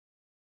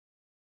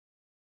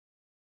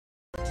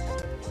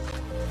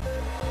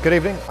Good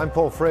evening, I'm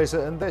Paul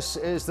Fraser and this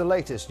is the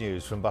latest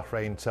news from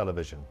Bahrain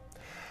television.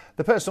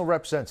 The personal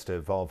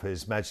representative of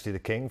His Majesty the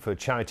King for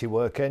Charity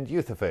Work and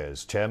Youth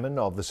Affairs, Chairman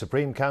of the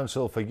Supreme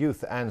Council for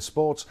Youth and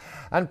Sports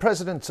and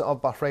President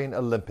of Bahrain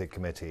Olympic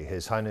Committee,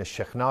 His Highness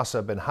Sheikh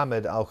Nasser bin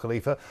Hamad Al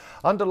Khalifa,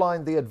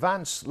 underlined the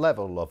advanced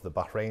level of the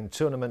Bahrain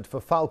tournament for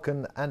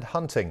falcon and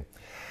hunting.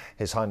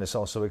 His Highness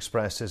also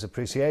expressed his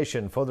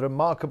appreciation for the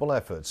remarkable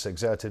efforts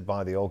exerted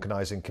by the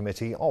organising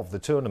committee of the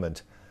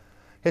tournament.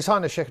 His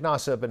Highness Sheikh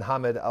Nasser bin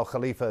Hamad Al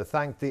Khalifa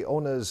thanked the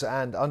owners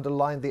and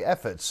underlined the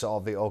efforts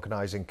of the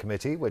organising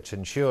committee, which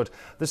ensured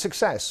the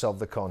success of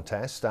the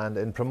contest and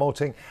in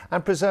promoting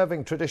and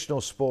preserving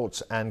traditional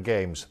sports and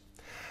games.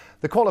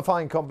 The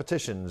qualifying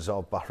competitions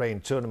of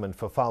Bahrain Tournament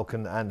for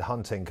Falcon and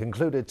Hunting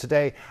concluded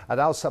today at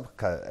Al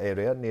Sabqa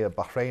area near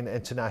Bahrain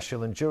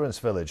International Endurance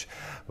Village,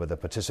 with the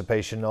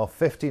participation of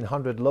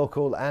 1,500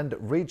 local and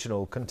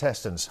regional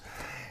contestants.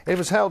 It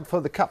was held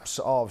for the cups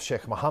of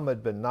Sheikh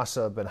Mohammed bin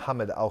Nasser bin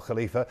Hamad Al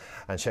Khalifa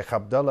and Sheikh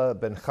Abdullah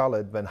bin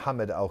Khalid bin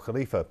Hamad Al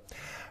Khalifa.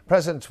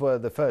 Present were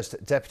the first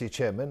Deputy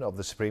Chairman of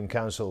the Supreme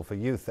Council for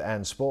Youth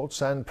and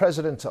Sports and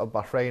President of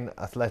Bahrain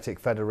Athletic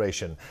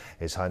Federation,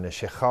 His Highness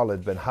Sheikh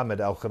Khalid bin Hamad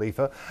Al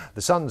Khalifa,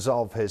 the sons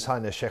of His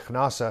Highness Sheikh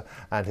Nasser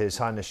and His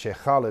Highness Sheikh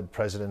Khalid,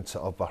 President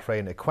of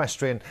Bahrain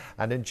Equestrian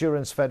and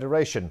Endurance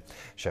Federation,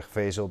 Sheikh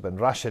Faisal bin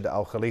Rashid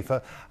Al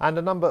Khalifa, and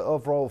a number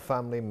of royal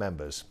family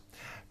members.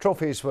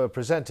 Trophies were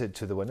presented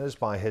to the winners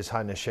by His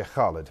Highness Sheikh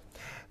Khalid.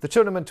 The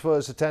tournament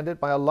was attended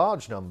by a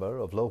large number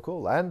of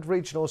local and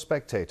regional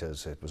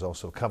spectators. It was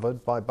also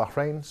covered by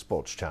Bahrain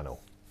Sports Channel.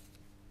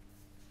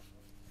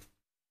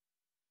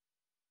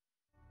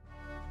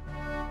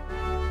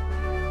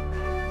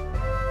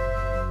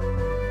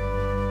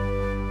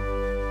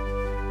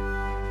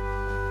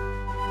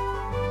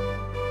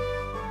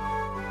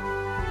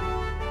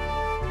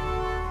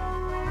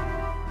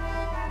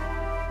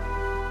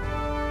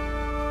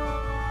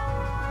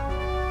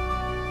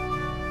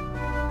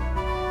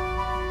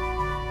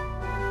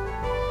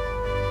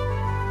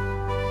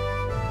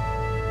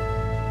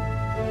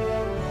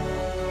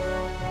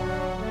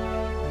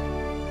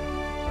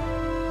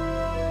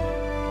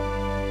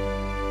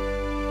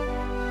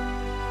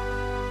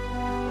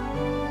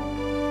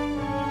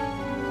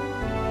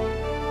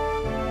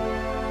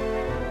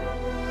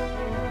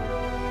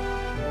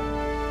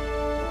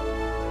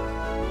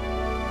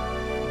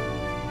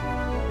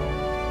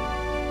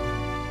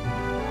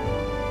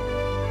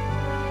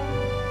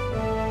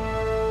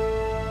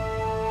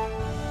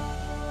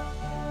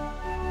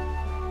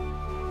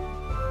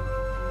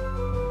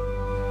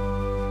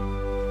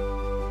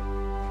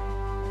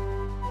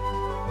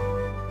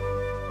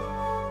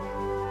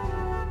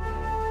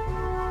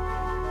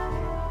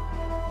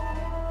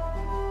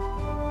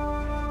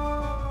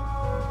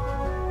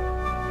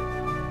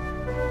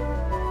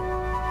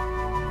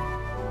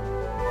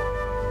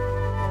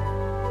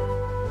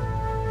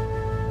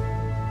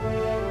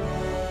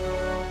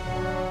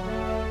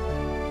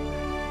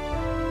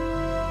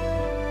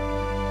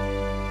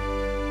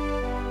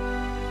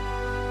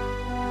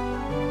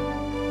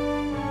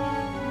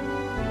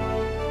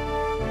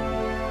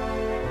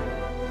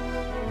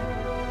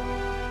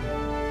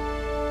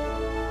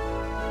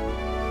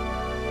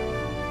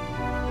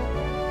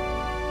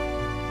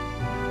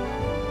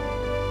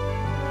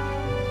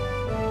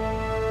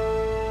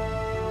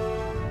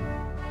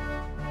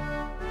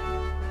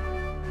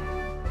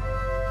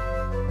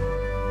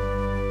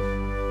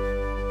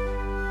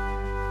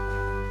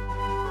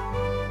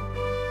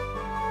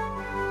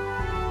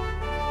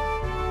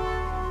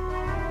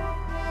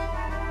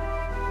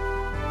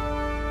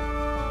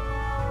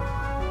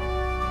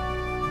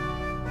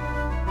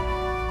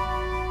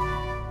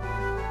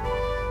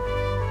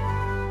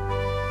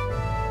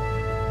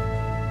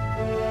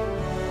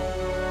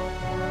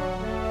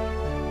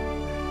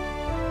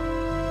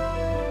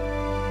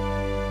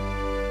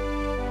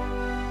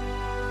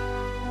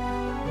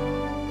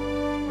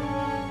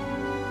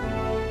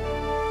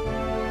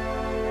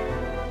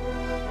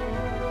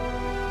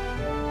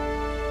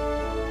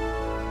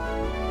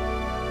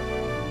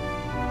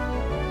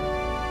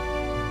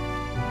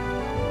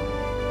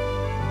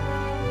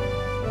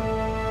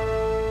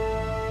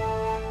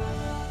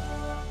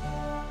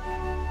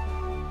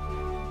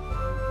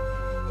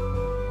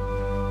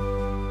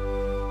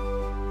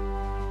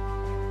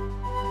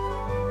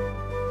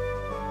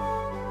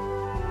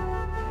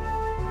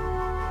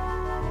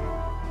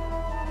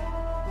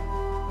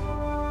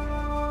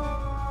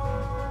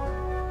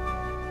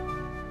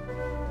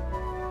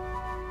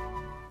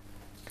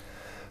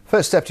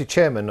 First Deputy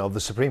Chairman of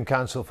the Supreme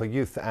Council for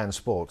Youth and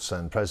Sports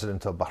and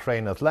President of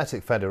Bahrain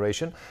Athletic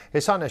Federation,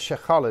 His Highness Sheikh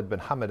Khalid bin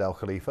Hamad Al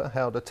Khalifa,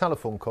 held a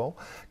telephone call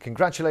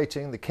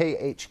congratulating the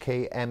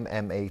KHK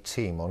MMA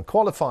team on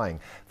qualifying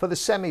for the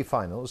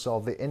semi-finals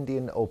of the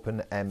Indian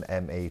Open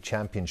MMA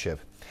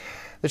Championship.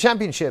 The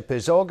championship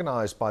is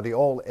organised by the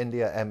All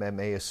India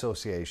MMA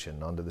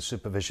Association under the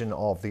supervision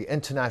of the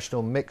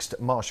International Mixed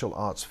Martial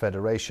Arts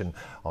Federation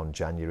on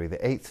January the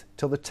 8th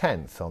till the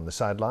 10th on the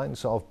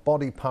sidelines of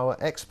Body Power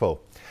Expo.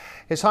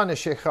 His Highness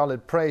Sheikh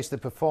Khalid praised the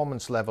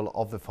performance level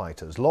of the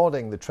fighters,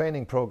 lauding the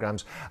training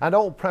programmes and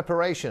all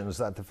preparations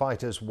that the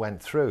fighters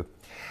went through.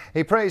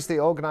 He praised the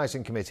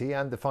organising committee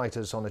and the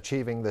fighters on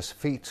achieving this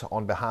feat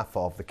on behalf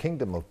of the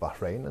Kingdom of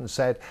Bahrain and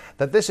said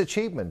that this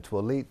achievement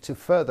will lead to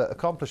further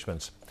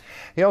accomplishments.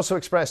 He also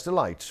expressed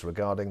delight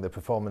regarding the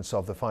performance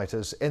of the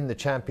fighters in the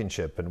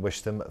championship and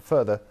wished them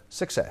further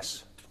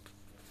success.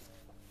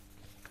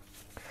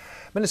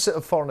 Minister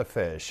of Foreign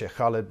Affairs Sheikh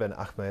Khalid bin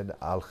Ahmed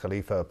Al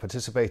Khalifa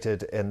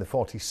participated in the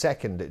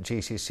 42nd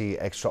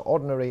GCC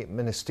Extraordinary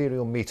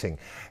Ministerial Meeting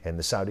in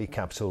the Saudi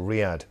capital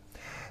Riyadh.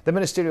 The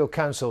Ministerial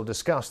Council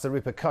discussed the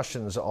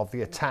repercussions of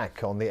the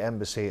attack on the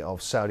embassy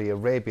of Saudi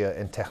Arabia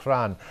in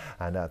Tehran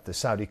and at the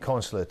Saudi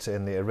consulate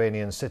in the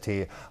Iranian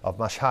city of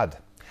Mashhad.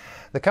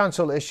 The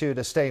Council issued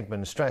a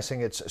statement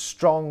stressing its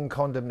strong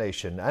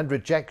condemnation and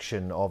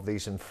rejection of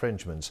these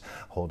infringements,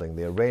 holding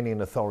the Iranian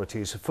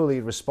authorities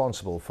fully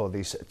responsible for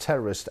these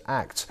terrorist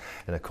acts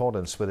in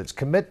accordance with its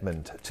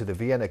commitment to the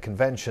Vienna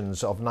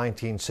Conventions of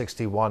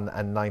 1961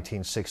 and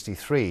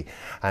 1963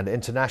 and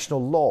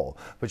international law,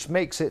 which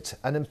makes it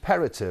an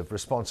imperative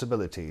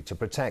responsibility to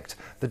protect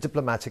the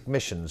diplomatic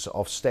missions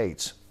of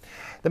states.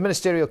 The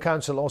Ministerial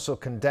Council also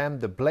condemned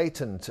the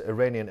blatant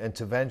Iranian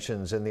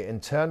interventions in the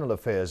internal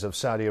affairs of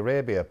Saudi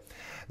Arabia.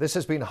 This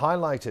has been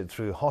highlighted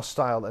through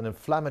hostile and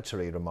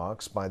inflammatory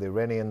remarks by the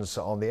Iranians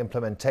on the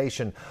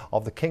implementation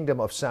of the Kingdom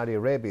of Saudi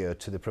Arabia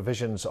to the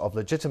provisions of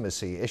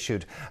legitimacy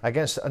issued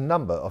against a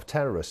number of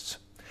terrorists.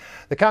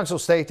 The Council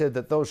stated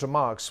that those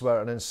remarks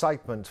were an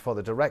incitement for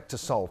the direct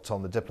assault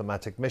on the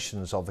diplomatic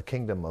missions of the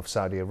Kingdom of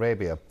Saudi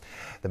Arabia.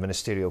 The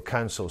Ministerial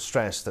Council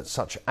stressed that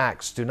such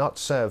acts do not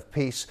serve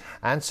peace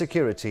and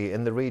security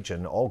in the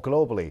region or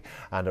globally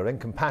and are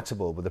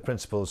incompatible with the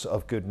principles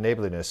of good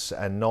neighbourliness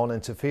and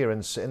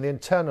non-interference in the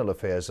internal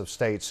affairs of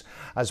states,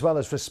 as well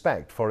as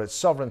respect for its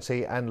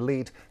sovereignty and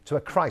lead to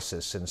a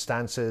crisis in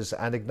stances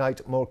and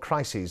ignite more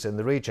crises in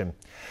the region.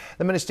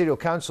 The Ministerial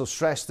Council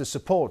stressed the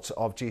support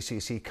of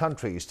GCC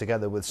countries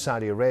together with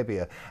Saudi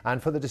Arabia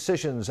and for the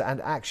decisions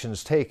and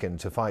actions taken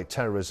to fight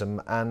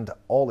terrorism and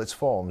all its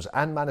forms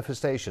and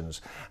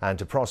manifestations and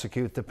to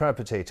prosecute the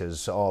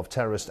perpetrators of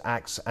terrorist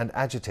acts and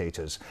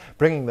agitators,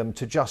 bringing them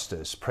to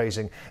justice,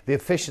 praising the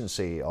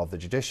efficiency of the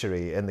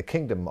judiciary in the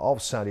Kingdom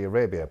of Saudi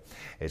Arabia,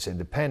 its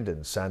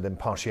independence and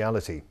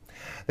impartiality.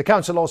 The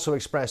Council also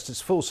expressed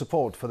its full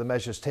support for the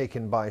measures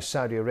taken by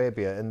Saudi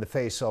Arabia in the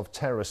face of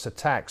terrorist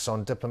attacks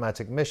on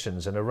diplomatic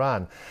missions in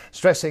Iran,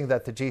 stressing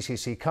that the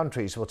GCC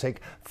countries will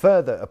take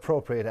further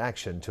appropriate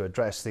action to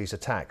address these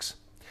attacks.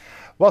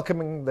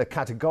 Welcoming the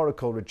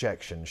categorical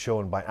rejection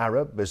shown by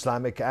Arab,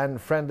 Islamic and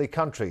friendly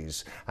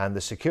countries and the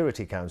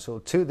Security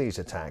Council to these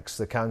attacks,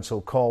 the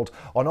Council called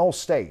on all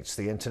states,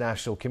 the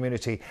international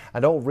community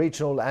and all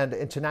regional and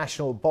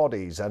international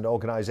bodies and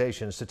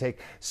organisations to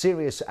take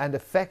serious and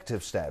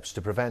effective steps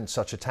to prevent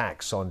such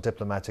attacks on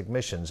diplomatic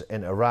missions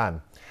in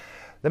Iran.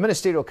 The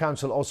Ministerial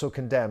Council also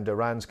condemned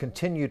Iran's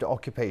continued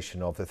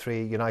occupation of the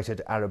three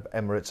United Arab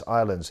Emirates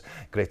islands,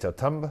 Greater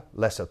Thumb,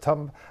 Lesser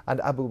Thumb and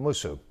Abu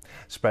Musu,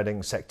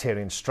 spreading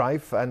sectarian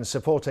strife and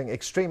supporting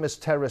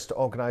extremist terrorist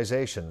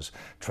organisations,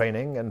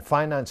 training and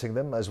financing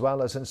them as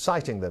well as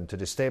inciting them to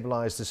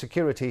destabilise the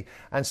security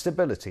and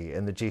stability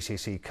in the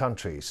GCC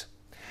countries.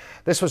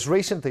 This was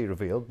recently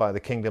revealed by the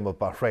Kingdom of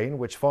Bahrain,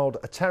 which foiled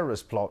a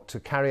terrorist plot to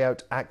carry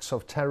out acts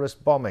of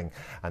terrorist bombing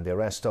and the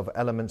arrest of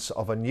elements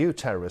of a new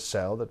terrorist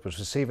cell that was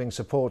receiving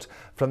support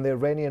from the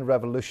Iranian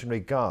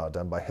Revolutionary Guard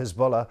and by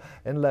Hezbollah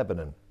in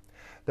Lebanon.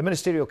 The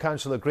Ministerial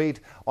Council agreed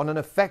on an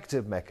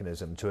effective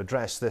mechanism to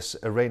address this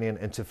Iranian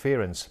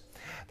interference.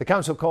 The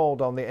Council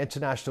called on the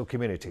international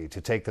community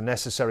to take the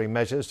necessary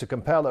measures to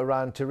compel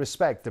Iran to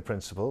respect the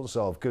principles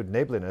of good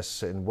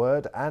neighbourliness in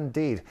word and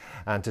deed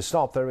and to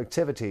stop their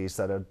activities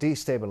that are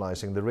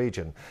destabilising the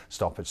region,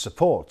 stop its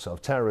support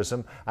of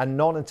terrorism and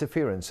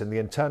non-interference in the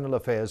internal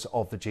affairs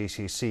of the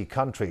GCC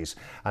countries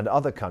and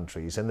other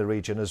countries in the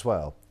region as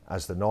well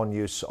as the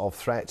non-use of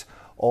threat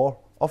or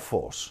of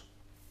force.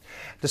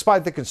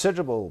 Despite the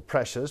considerable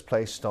pressures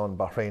placed on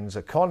Bahrain's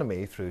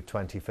economy through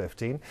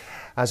 2015,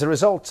 as a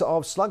result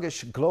of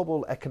sluggish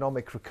global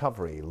economic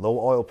recovery, low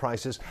oil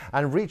prices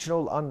and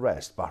regional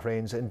unrest,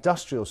 Bahrain's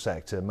industrial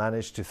sector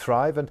managed to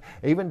thrive and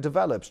even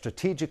develop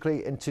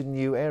strategically into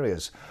new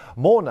areas.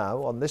 More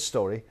now on this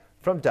story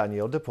from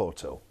Daniel De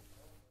Porto.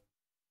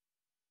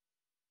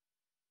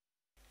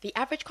 The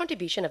average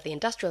contribution of the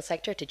industrial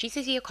sector to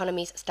GCC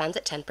economies stands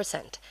at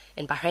 10%.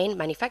 In Bahrain,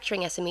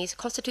 manufacturing SMEs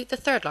constitute the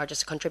third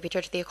largest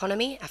contributor to the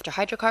economy after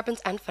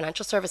hydrocarbons and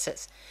financial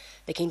services.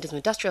 The kingdom's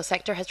industrial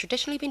sector has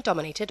traditionally been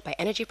dominated by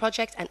energy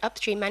projects and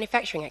upstream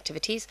manufacturing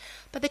activities,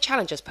 but the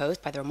challenges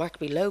posed by the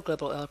remarkably low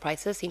global oil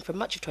prices seen for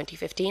much of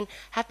 2015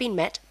 have been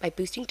met by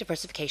boosting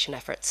diversification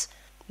efforts.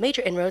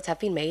 Major inroads have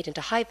been made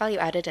into high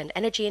value-added and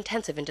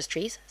energy-intensive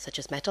industries, such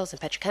as metals and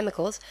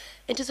petrochemicals,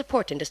 into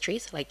support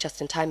industries like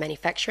just-in-time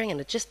manufacturing and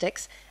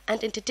logistics,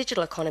 and into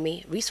digital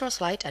economy,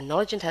 resource-light and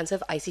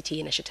knowledge-intensive ICT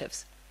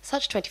initiatives.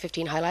 Such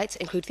 2015 highlights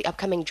include the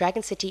upcoming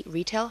Dragon City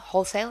retail,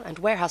 wholesale and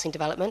warehousing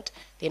development,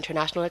 the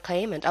international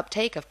acclaim and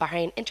uptake of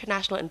Bahrain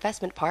International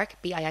Investment Park,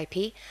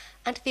 BIIP,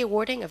 and the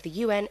awarding of the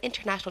UN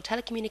International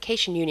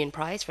Telecommunication Union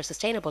Prize for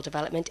Sustainable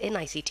Development in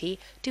ICT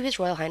to His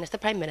Royal Highness the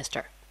Prime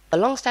Minister. The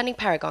long-standing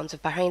paragons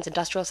of Bahrain's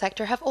industrial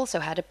sector have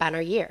also had a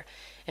banner year.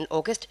 In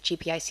August,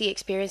 GPIC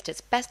experienced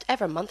its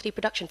best-ever monthly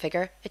production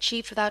figure,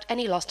 achieved without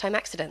any lost-time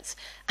accidents,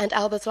 and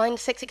Alba's Line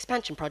 6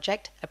 expansion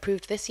project,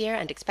 approved this year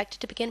and expected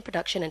to begin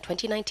production in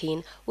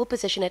 2019, will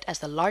position it as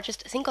the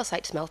largest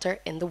single-site smelter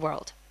in the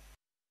world.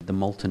 The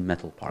molten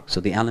metal park,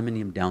 so the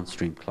aluminium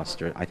downstream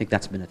cluster, I think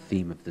that's been a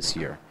theme of this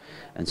year.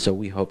 And so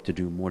we hope to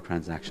do more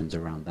transactions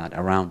around that,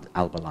 around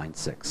Alba Line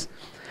 6.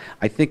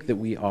 I think that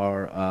we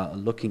are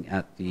looking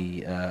at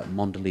the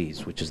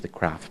Mondelez, which is the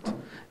craft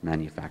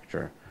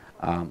manufacturer,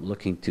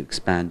 looking to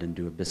expand and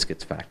do a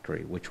biscuits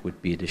factory, which would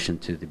be addition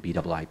to the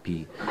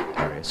BIIP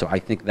area. So I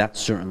think that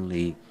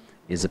certainly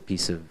is a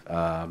piece of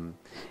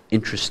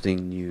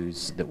interesting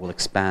news that will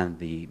expand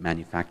the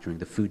manufacturing,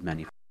 the food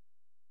manufacturing.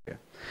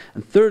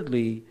 And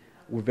thirdly,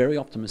 we're very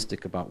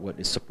optimistic about what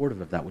is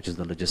supportive of that, which is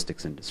the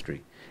logistics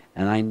industry.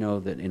 And I know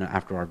that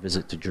after our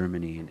visit to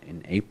Germany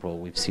in April,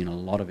 we've seen a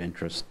lot of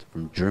interest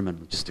from German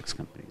logistics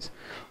companies,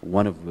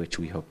 one of which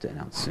we hope to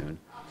announce soon.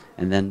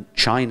 And then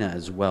China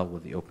as well,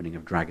 with the opening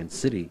of Dragon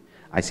City,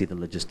 I see the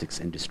logistics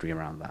industry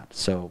around that.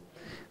 So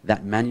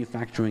that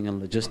manufacturing and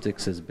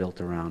logistics is built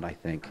around, I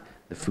think,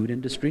 the food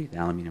industry, the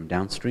aluminium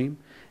downstream,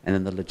 and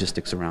then the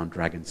logistics around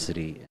Dragon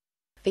City.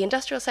 The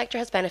industrial sector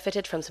has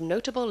benefited from some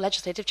notable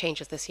legislative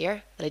changes this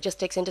year. The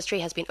logistics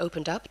industry has been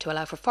opened up to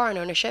allow for foreign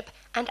ownership,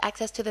 and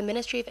access to the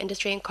Ministry of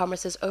Industry and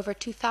Commerce's over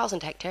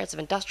 2,000 hectares of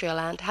industrial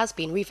land has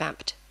been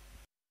revamped.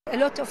 A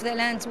lot of the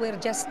lands were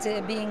just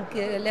being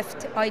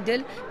left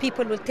idle.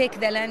 People will take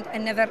the land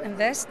and never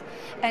invest.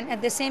 And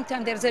at the same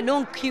time, there's a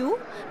long queue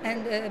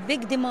and a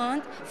big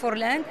demand for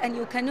land, and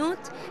you cannot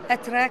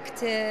attract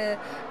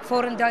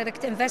foreign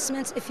direct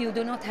investments if you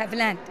do not have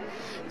land.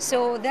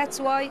 So that's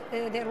why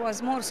there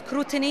was more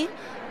scrutiny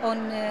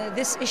on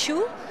this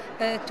issue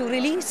to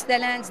release the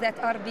lands that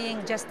are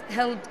being just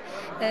held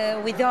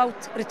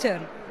without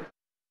return.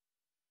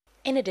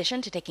 In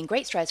addition to taking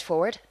great strides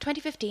forward,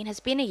 2015 has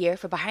been a year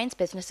for Bahrain's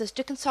businesses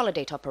to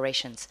consolidate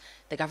operations.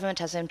 The government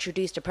has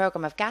introduced a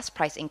program of gas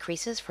price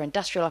increases for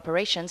industrial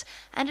operations,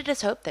 and it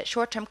is hoped that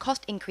short-term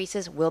cost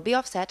increases will be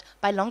offset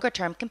by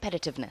longer-term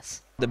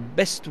competitiveness. The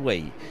best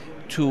way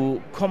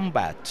to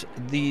combat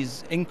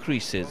these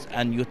increases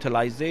and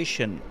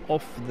utilization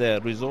of the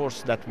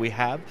resource that we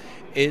have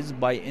is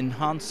by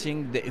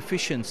enhancing the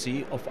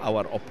efficiency of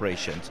our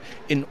operations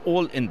in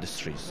all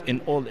industries.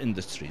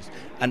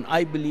 And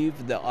I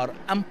believe there are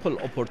ample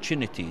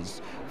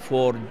opportunities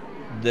for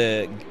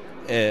the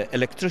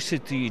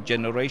electricity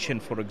generation,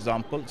 for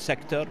example,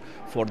 sector,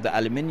 for the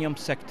aluminium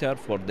sector,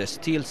 for the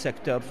steel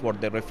sector, for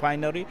the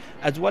refinery,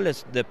 as well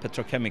as the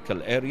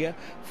petrochemical area,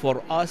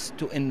 for us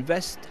to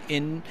invest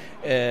in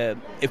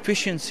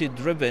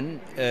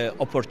efficiency-driven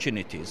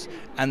opportunities,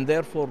 and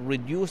therefore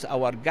reduce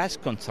our gas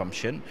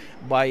consumption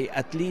by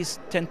at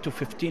least 10 to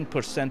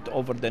 15%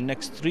 over the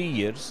next 3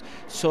 years,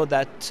 so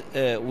that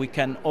we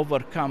can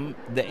overcome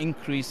the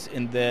increase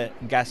in the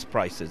gas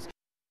prices.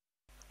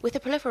 With the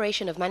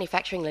proliferation of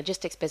manufacturing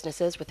logistics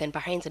businesses within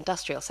Bahrain's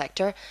industrial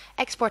sector,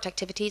 export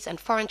activities and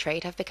foreign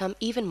trade have become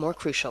even more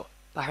crucial.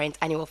 Bahrain's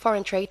annual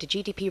foreign trade to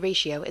GDP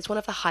ratio is one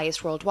of the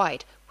highest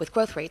worldwide, with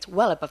growth rates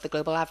well above the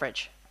global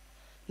average.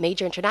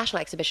 Major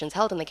international exhibitions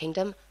held in the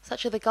kingdom,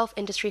 such as the Gulf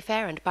Industry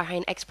Fair and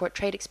Bahrain Export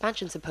Trade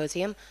Expansion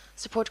Symposium,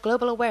 support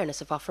global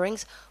awareness of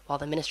offerings, while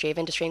the Ministry of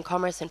Industry and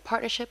Commerce, in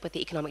partnership with the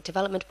Economic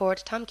Development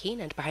Board, Tamkeen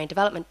and Bahrain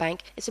Development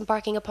Bank, is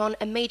embarking upon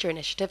a major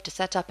initiative to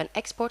set up an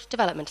Export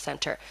Development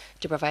Centre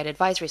to provide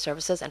advisory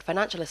services and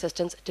financial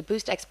assistance to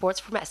boost exports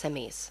from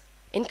SMEs.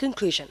 In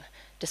conclusion,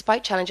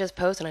 despite challenges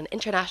posed on an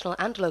international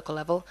and local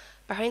level,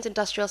 Bahrain's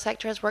industrial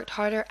sector has worked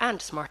harder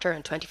and smarter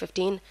in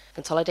 2015,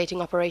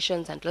 consolidating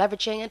operations and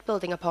leveraging and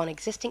building upon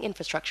existing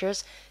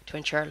infrastructures to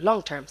ensure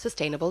long-term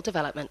sustainable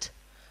development.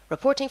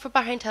 Reporting for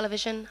Bahrain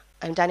Television,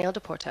 I'm Danielle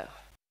Deporto.